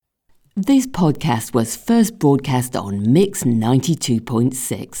This podcast was first broadcast on Mix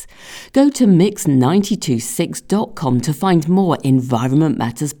 92.6. Go to mix926.com to find more Environment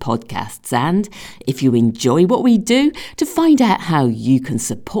Matters podcasts and, if you enjoy what we do, to find out how you can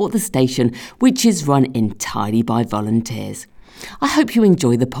support the station, which is run entirely by volunteers. I hope you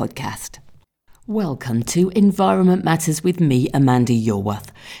enjoy the podcast. Welcome to Environment Matters with me, Amanda Yorworth.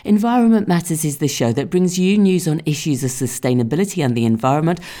 Environment Matters is the show that brings you news on issues of sustainability and the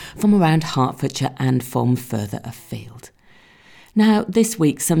environment from around Hertfordshire and from further afield. Now, this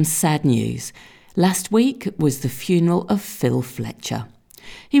week, some sad news. Last week was the funeral of Phil Fletcher.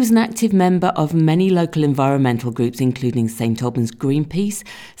 He was an active member of many local environmental groups, including St Albans Greenpeace,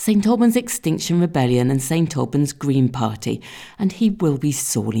 St Albans Extinction Rebellion and St Albans Green Party, and he will be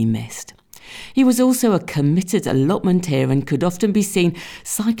sorely missed. He was also a committed allotmenteer and could often be seen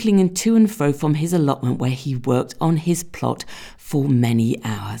cycling to and fro from his allotment where he worked on his plot for many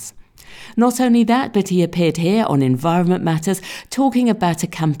hours. Not only that, but he appeared here on Environment Matters talking about a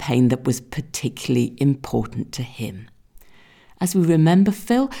campaign that was particularly important to him. As we remember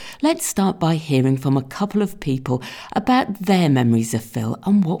Phil, let's start by hearing from a couple of people about their memories of Phil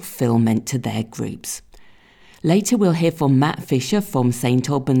and what Phil meant to their groups. Later we'll hear from Matt Fisher from St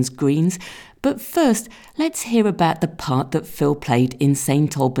Albans Greens, but first let's hear about the part that Phil played in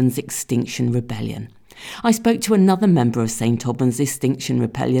St Albans Extinction Rebellion. I spoke to another member of St Albans Extinction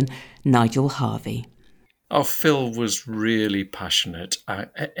Rebellion, Nigel Harvey. Oh, Phil was really passionate.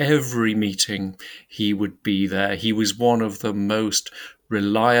 At every meeting he would be there. He was one of the most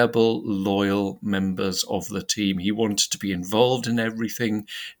reliable, loyal members of the team. He wanted to be involved in everything,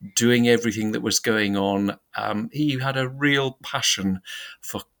 doing everything that was going on. He had a real passion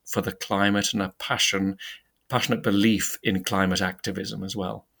for the climate and a passionate belief in climate activism as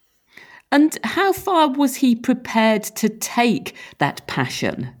well. And how far was he prepared to take that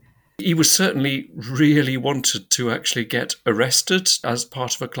passion? He was certainly really wanted to actually get arrested as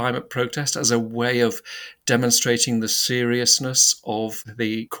part of a climate protest, as a way of demonstrating the seriousness of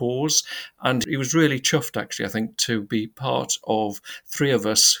the cause. And he was really chuffed, actually, I think, to be part of three of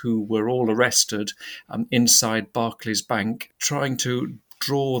us who were all arrested inside Barclays Bank, trying to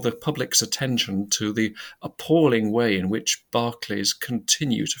draw the public's attention to the appalling way in which Barclays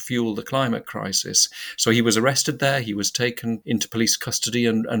continue to fuel the climate crisis. So he was arrested there, he was taken into police custody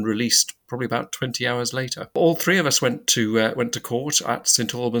and released probably about 20 hours later. All three of us went to court at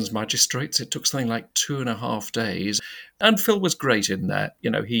St Albans Magistrates. It took something like 2.5 days. And Phil was great in there. You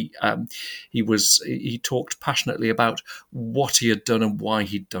know, he talked passionately about what he had done and why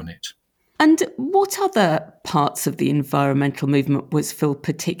he'd done it. And what other parts of the environmental movement was Phil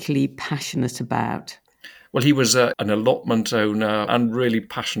particularly passionate about? Well, he was an allotment owner and really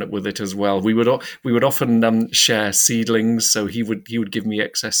passionate with it as well. We would often share seedlings, so he would give me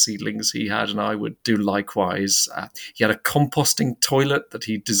excess seedlings he had, and I would do likewise. He had a composting toilet that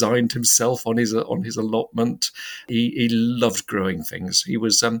he designed himself on his allotment. He loved growing things. He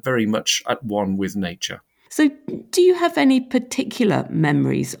was very much at one with nature. So do you have any particular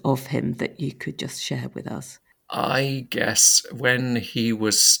memories of him that you could just share with us? I guess when he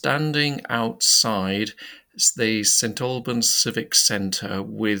was standing outside the St Albans Civic Centre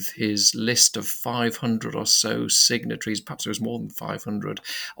with his list of 500 or so signatories, perhaps there was more than 500,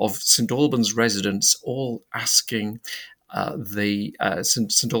 of St Albans residents all asking the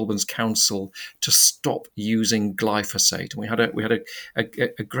St Albans Council to stop using glyphosate. And we had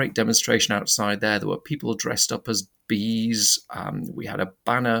a great demonstration outside there. There were people dressed up as bees. We had a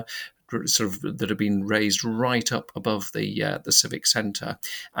banner that had been raised right up above the civic centre,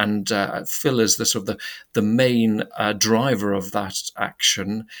 and Phil, as the main driver of that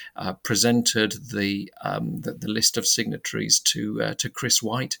action, presented the list of signatories to Chris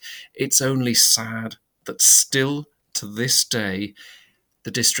White. It's only sad that still to this day, the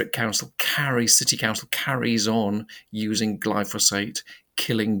district council city council carries on using glyphosate,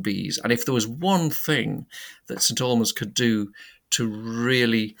 killing bees. And if there was one thing that St Albans could do to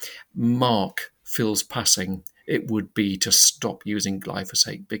really mark Phil's passing, it would be to stop using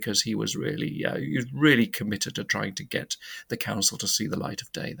glyphosate, because he was really committed to trying to get the council to see the light of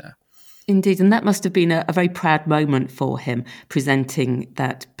day there. Indeed, and that must have been a very proud moment for him, presenting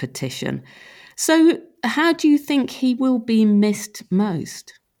that petition. So how do you think he will be missed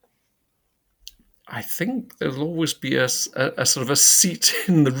most? I think there'll always be a sort of a seat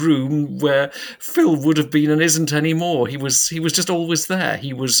in the room where Phil would have been and isn't anymore. He was just always there.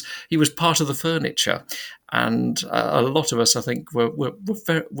 He was part of the furniture, and a lot of us, I think, were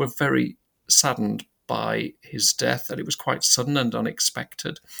very saddened by his death. That it was quite sudden and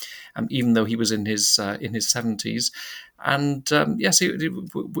unexpected, even though he was in his 70s. And yes,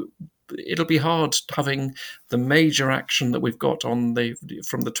 it'll be hard having the major action that we've got from the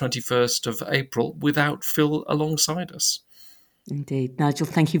 21st of April without Phil alongside us. Indeed. Nigel,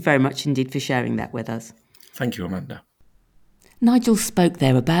 thank you very much indeed for sharing that with us. Thank you, Amanda. Nigel spoke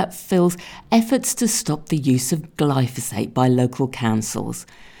there about Phil's efforts to stop the use of glyphosate by local councils.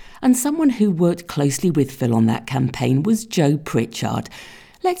 And someone who worked closely with Phil on that campaign was Joe Pritchard.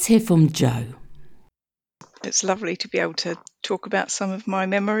 Let's hear from Joe. It's lovely to be able to talk about some of my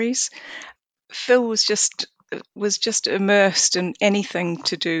memories. Phil was just immersed in anything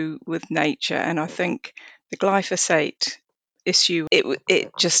to do with nature, and I think the glyphosate issue,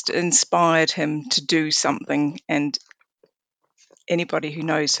 it just inspired him to do something. And anybody who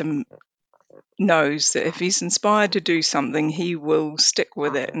knows him knows that if he's inspired to do something, he will stick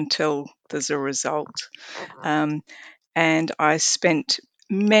with it until there's a result. And I spent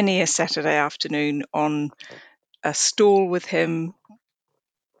many a Saturday afternoon on a stall with him,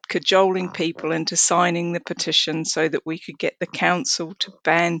 cajoling people into signing the petition so that we could get the council to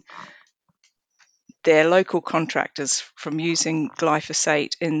ban their local contractors from using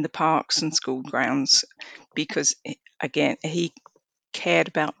glyphosate in the parks and school grounds, because, again, he cared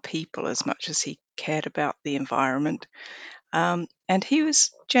about people as much as he cared about the environment. And he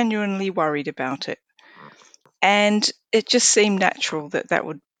was genuinely worried about it. And it just seemed natural that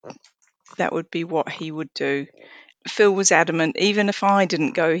would be what he would do. Phil was adamant, even if I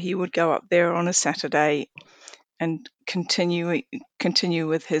didn't go, he would go up there on a Saturday and continue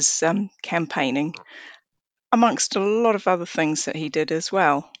with his campaigning, amongst a lot of other things that he did as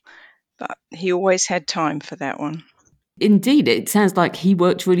well. But he always had time for that one. Indeed, it sounds like he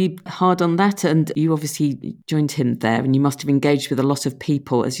worked really hard on that, and you obviously joined him there, and you must have engaged with a lot of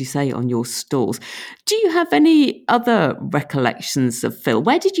people, as you say, on your stalls. Do you have any other recollections of Phil?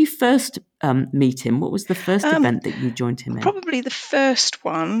 Where did you first meet him? What was the first event that you joined him in? Probably the first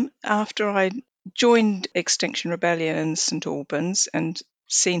one after I joined Extinction Rebellion in St Albans and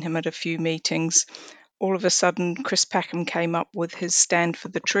seen him at a few meetings. All of a sudden, Chris Packham came up with his Stand for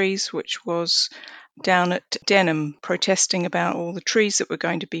the Trees, which was down at Denham, protesting about all the trees that were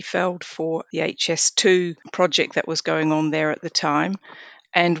going to be felled for the HS2 project that was going on there at the time.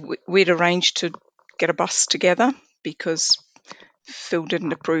 And we'd arranged to get a bus together because Phil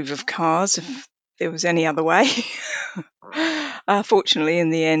didn't approve of cars if there was any other way. Fortunately, in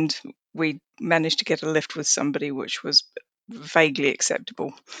the end, we managed to get a lift with somebody, which was vaguely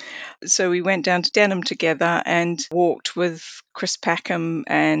acceptable. So we went down to Denham together and walked with Chris Packham,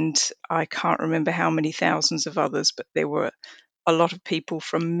 and I can't remember how many thousands of others, but there were a lot of people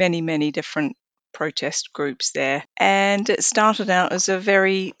from many, many different protest groups there. And it started out as a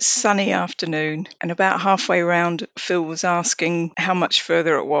very sunny afternoon, and about halfway round, Phil was asking how much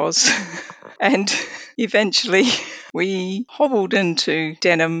further it was. And eventually we hobbled into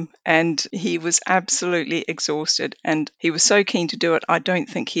Denham, and he was absolutely exhausted, and he was so keen to do it. I don't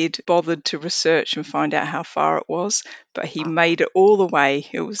think he'd bothered to research and find out how far it was, but he made it all the way.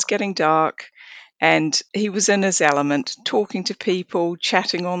 It was getting dark, and he was in his element, talking to people,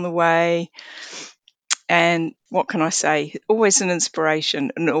 chatting on the way. And what can I say? Always an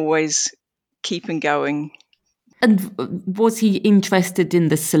inspiration and always keeping going. And was he interested in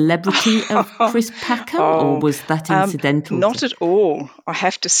the celebrity of Chris Packham, or was that incidental? Not at all, I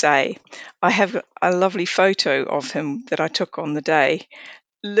have to say. I have a lovely photo of him that I took on the day,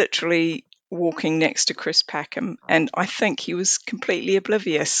 literally walking next to Chris Packham, and I think he was completely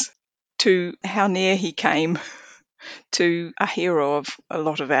oblivious to how near he came to a hero of a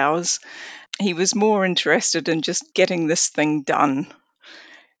lot of ours. He was more interested in just getting this thing done.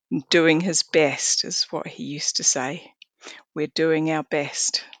 Doing his best is what he used to say. We're doing our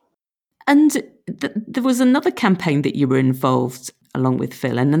best. And there was another campaign that you were involved along with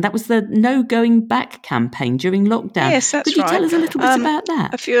Phil, and that was the No Going Back campaign during lockdown. Yes, that's right. Could you tell us a little bit about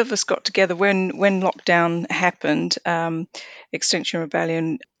that? A few of us got together when lockdown happened. Extinction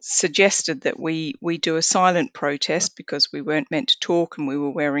Rebellion suggested that we do a silent protest because we weren't meant to talk and we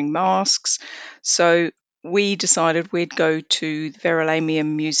were wearing masks. So we decided we'd go to the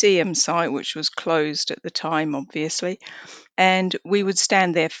Verulamium Museum site, which was closed at the time, obviously, and we would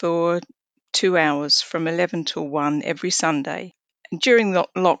stand there for 2 hours from 11 till 1 every Sunday. And during the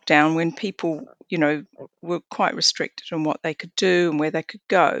lockdown, when people, were quite restricted on what they could do and where they could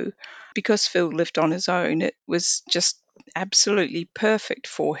go, because Phil lived on his own, it was just absolutely perfect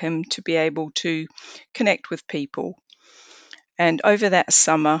for him to be able to connect with people. And over that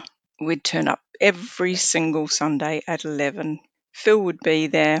summer, we'd turn up every single Sunday at 11. Phil would be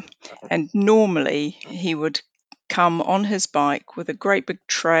there, and normally he would come on his bike with a great big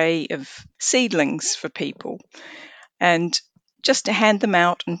tray of seedlings for people, and just to hand them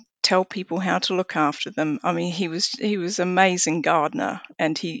out and tell people how to look after them. I mean, he was an amazing gardener,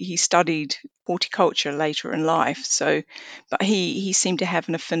 and he studied horticulture later in life. So, but he seemed to have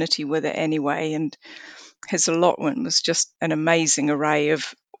an affinity with it anyway, and his allotment was just an amazing array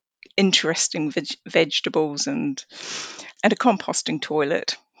of interesting vegetables and a composting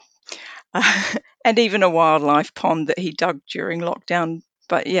toilet, and even a wildlife pond that he dug during lockdown.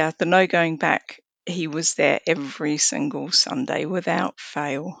 But yeah, the no going back. He was there every single Sunday without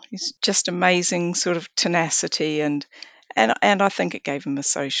fail. It's just amazing sort of tenacity, and I think it gave him a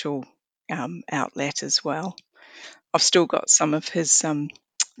social outlet as well. I've still got some of his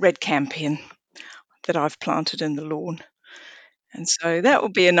red campion that I've planted in the lawn, and so that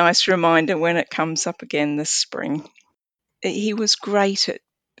will be a nice reminder when it comes up again this spring. He was great at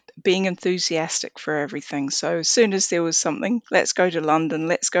being enthusiastic for everything. So as soon as there was something, let's go to London,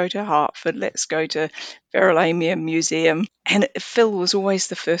 let's go to Hertford, let's go to Verulamium Museum. And Phil was always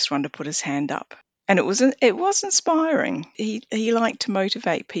the first one to put his hand up. And it was inspiring. He liked to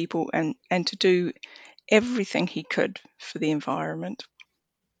motivate people and to do everything he could for the environment.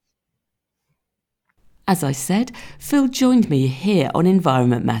 As I said, Phil joined me here on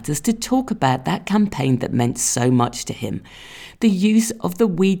Environment Matters to talk about that campaign that meant so much to him, the use of the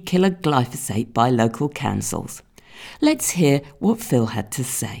weed killer glyphosate by local councils. Let's hear what Phil had to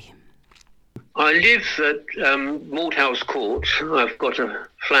say. I live at Malthouse Court. I've got a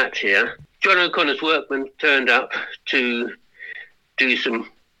flat here. John O'Connor's workmen turned up to do some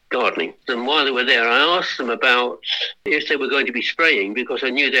gardening. And while they were there, I asked them about if they were going to be spraying, because I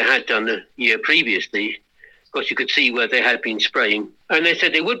knew they had done the year previously, because you could see where they had been spraying. And they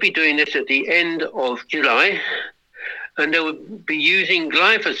said they would be doing this at the end of July, and they would be using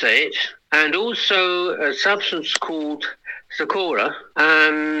glyphosate and also a substance called Sakura.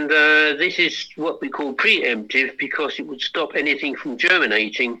 And this is what we call preemptive, because it would stop anything from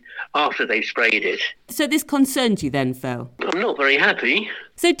germinating after they've sprayed it. So this concerned you then, Phil? I'm not very happy.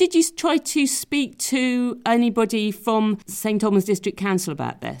 So did you try to speak to anybody from St Albans District Council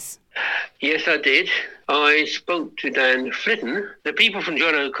about this? Yes, I did. I spoke to Dan Flitton. The people from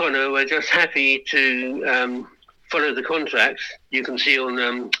John O'Connor were just happy to follow the contracts. You can see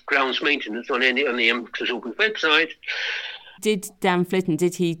on grounds maintenance on the St Albans website. Did Dan Flitton,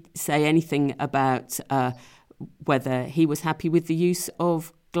 did he say anything about whether he was happy with the use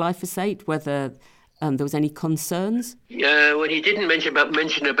of glyphosate, whether there was any concerns? Well, he didn't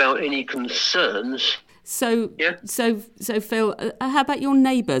mention about any concerns. So, yeah. So Phil, how about your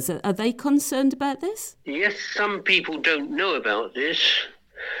neighbours? Are they concerned about this? Yes, some people don't know about this.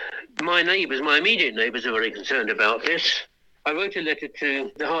 My neighbours, my immediate neighbours, are very concerned about this. I wrote a letter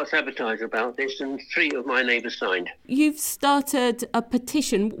to the Herts Advertiser about this, and 3 of my neighbours signed. You've started a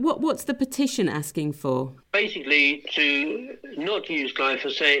petition. What's the petition asking for? Basically, to not use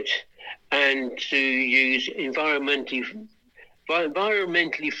glyphosate and to use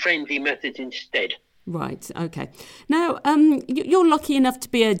environmentally friendly methods instead. Right, OK. Now, you're lucky enough to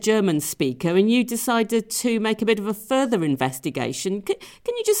be a German speaker, and you decided to make a bit of a further investigation. Can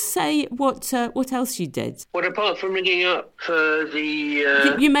you just say what else you did? Well, apart from ringing up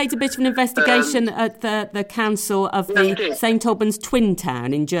the... You made a bit of an investigation at the council of the St Albans twin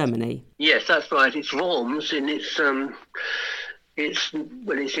town in Germany. Yes, that's right. It's Worms, and it's in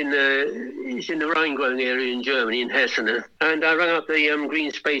the Rhine-Grone area in Germany, in Hessen. And I rang up the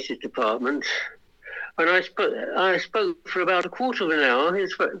Green Spaces department. And I spoke for about a quarter of an hour.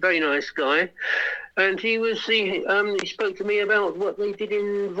 He's a very nice guy, and he spoke to me about what they did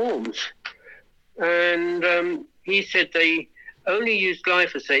in Worms, and he said they only use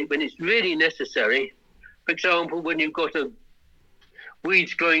glyphosate when it's really necessary. For example, when you've got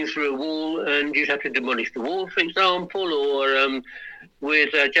weeds growing through a wall and you'd have to demolish the wall, for example, or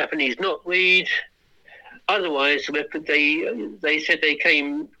with Japanese knotweed. Otherwise, they said they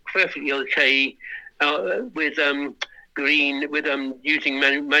came perfectly okay. With using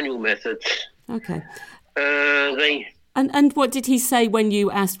manual methods. Okay. And what did he say when you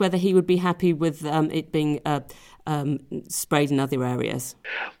asked whether he would be happy with it being sprayed in other areas?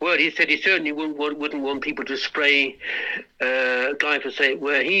 Well, he said he certainly wouldn't want people to spray glyphosate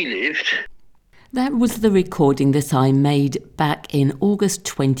where he lived. That was the recording that I made back in August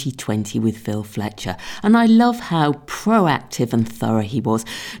 2020 with Phil Fletcher, and I love how proactive and thorough he was,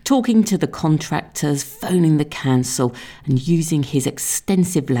 talking to the contractors, phoning the council and using his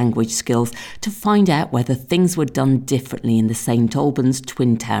extensive language skills to find out whether things were done differently in the St Albans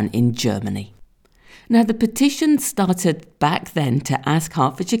twin town in Germany. Now, the petition started back then to ask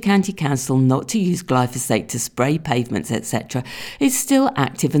Hertfordshire County Council not to use glyphosate to spray pavements, etc. is still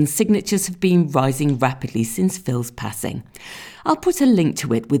active, and signatures have been rising rapidly since Phil's passing. I'll put a link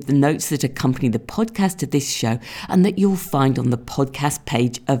to it with the notes that accompany the podcast of this show and that you'll find on the podcast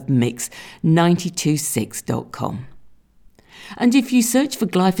page of mix926.com. And if you search for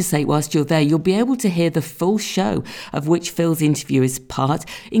glyphosate whilst you're there, you'll be able to hear the full show, of which Phil's interview is part,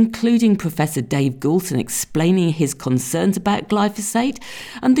 including Professor Dave Goulton explaining his concerns about glyphosate,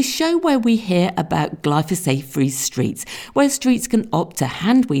 and the show where we hear about glyphosate-free streets, where streets can opt to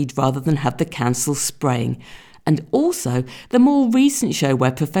hand weed rather than have the council spraying. And also the more recent show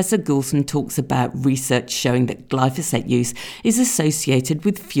where Professor Goulton talks about research showing that glyphosate use is associated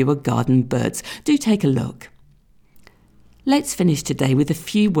with fewer garden birds. Do take a look. Let's finish today with a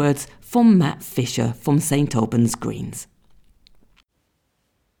few words from Matt Fisher from St Albans Greens.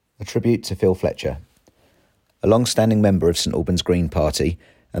 A tribute to Phil Fletcher, a long-standing member of St Albans Green Party,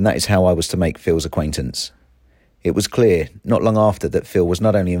 and that is how I was to make Phil's acquaintance. It was clear, not long after, that Phil was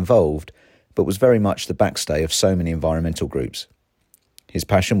not only involved, but was very much the backstay of so many environmental groups. His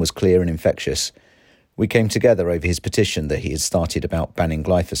passion was clear and infectious. We came together over his petition that he had started about banning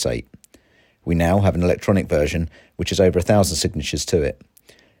glyphosate. We now have an electronic version, which has over 1,000 signatures to it,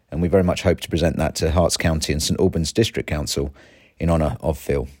 and we very much hope to present that to Herts County and St Albans District Council in honour of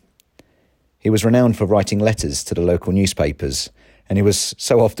Phil. He was renowned for writing letters to the local newspapers, and he was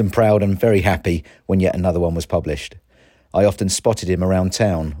so often proud and very happy when yet another one was published. I often spotted him around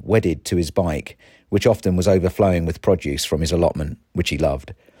town, wedded to his bike, which often was overflowing with produce from his allotment, which he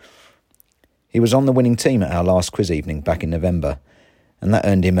loved. He was on the winning team at our last quiz evening back in November, and that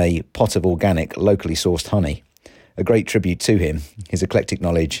earned him a pot of organic, locally sourced honey. A great tribute to him, his eclectic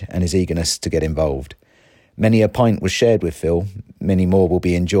knowledge and his eagerness to get involved. Many a pint was shared with Phil, many more will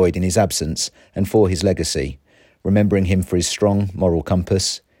be enjoyed in his absence and for his legacy, remembering him for his strong moral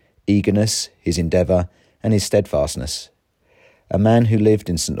compass, eagerness, his endeavour and his steadfastness. A man who lived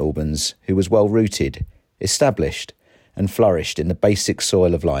in St Albans, who was well rooted, established and flourished in the basic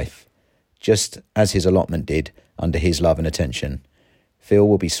soil of life, just as his allotment did under his love and attention. Phil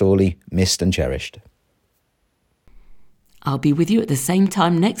will be sorely missed and cherished. I'll be with you at the same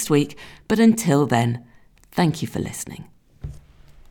time next week, but until then, thank you for listening.